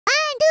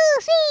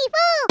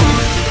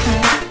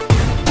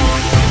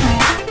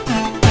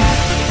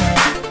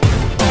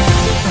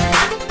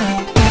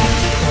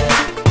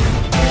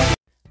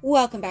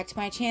Welcome back to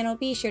my channel.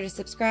 Be sure to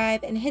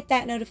subscribe and hit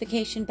that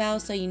notification bell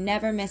so you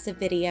never miss a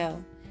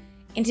video.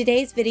 In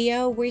today's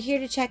video, we're here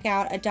to check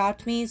out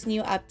Adoptme's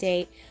new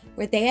update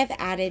where they have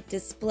added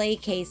display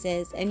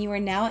cases and you are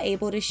now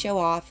able to show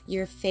off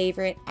your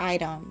favorite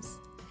items.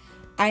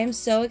 I am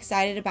so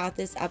excited about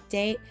this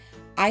update.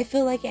 I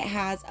feel like it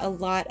has a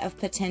lot of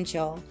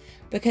potential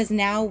because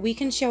now we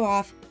can show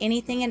off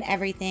anything and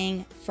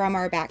everything from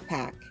our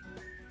backpack.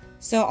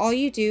 So all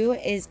you do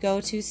is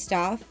go to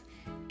Stuff,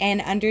 and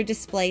under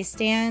display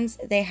stands,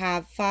 they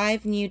have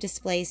 5 new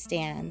display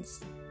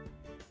stands.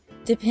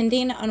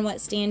 Depending on what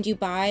stand you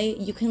buy,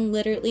 you can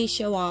literally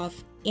show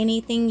off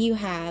anything you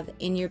have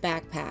in your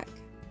backpack.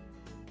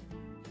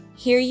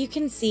 Here you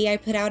can see I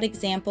put out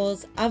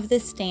examples of the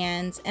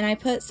stands and I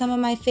put some of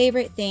my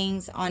favorite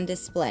things on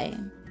display.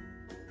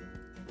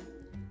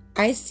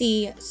 I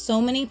see so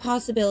many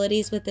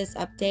possibilities with this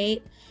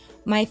update.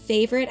 My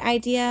favorite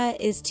idea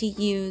is to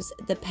use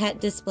the pet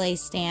display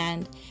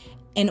stand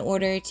in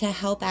order to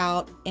help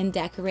out in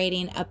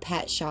decorating a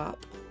pet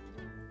shop.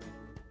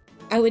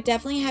 I would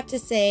definitely have to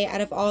say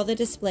out of all the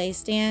display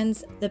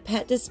stands, the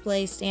pet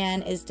display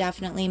stand is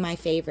definitely my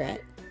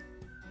favorite.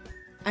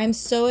 I'm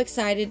so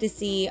excited to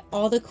see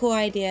all the cool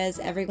ideas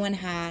everyone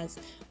has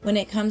when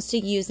it comes to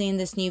using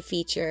this new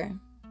feature.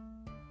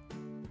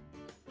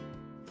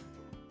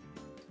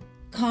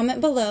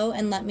 Comment below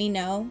and let me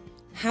know,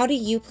 how do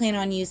you plan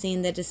on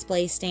using the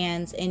display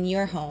stands in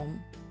your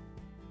home?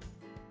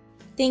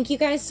 Thank you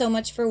guys so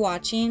much for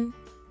watching.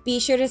 Be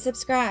sure to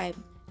subscribe.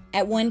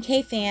 At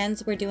 1K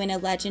fans, we're doing a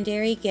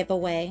legendary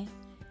giveaway.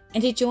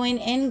 And to join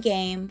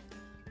in-game,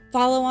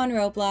 follow on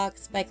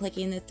Roblox by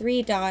clicking the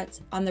 3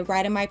 dots on the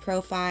right of my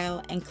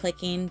profile and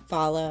clicking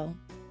follow.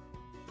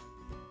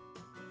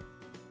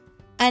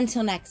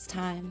 Until next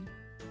time.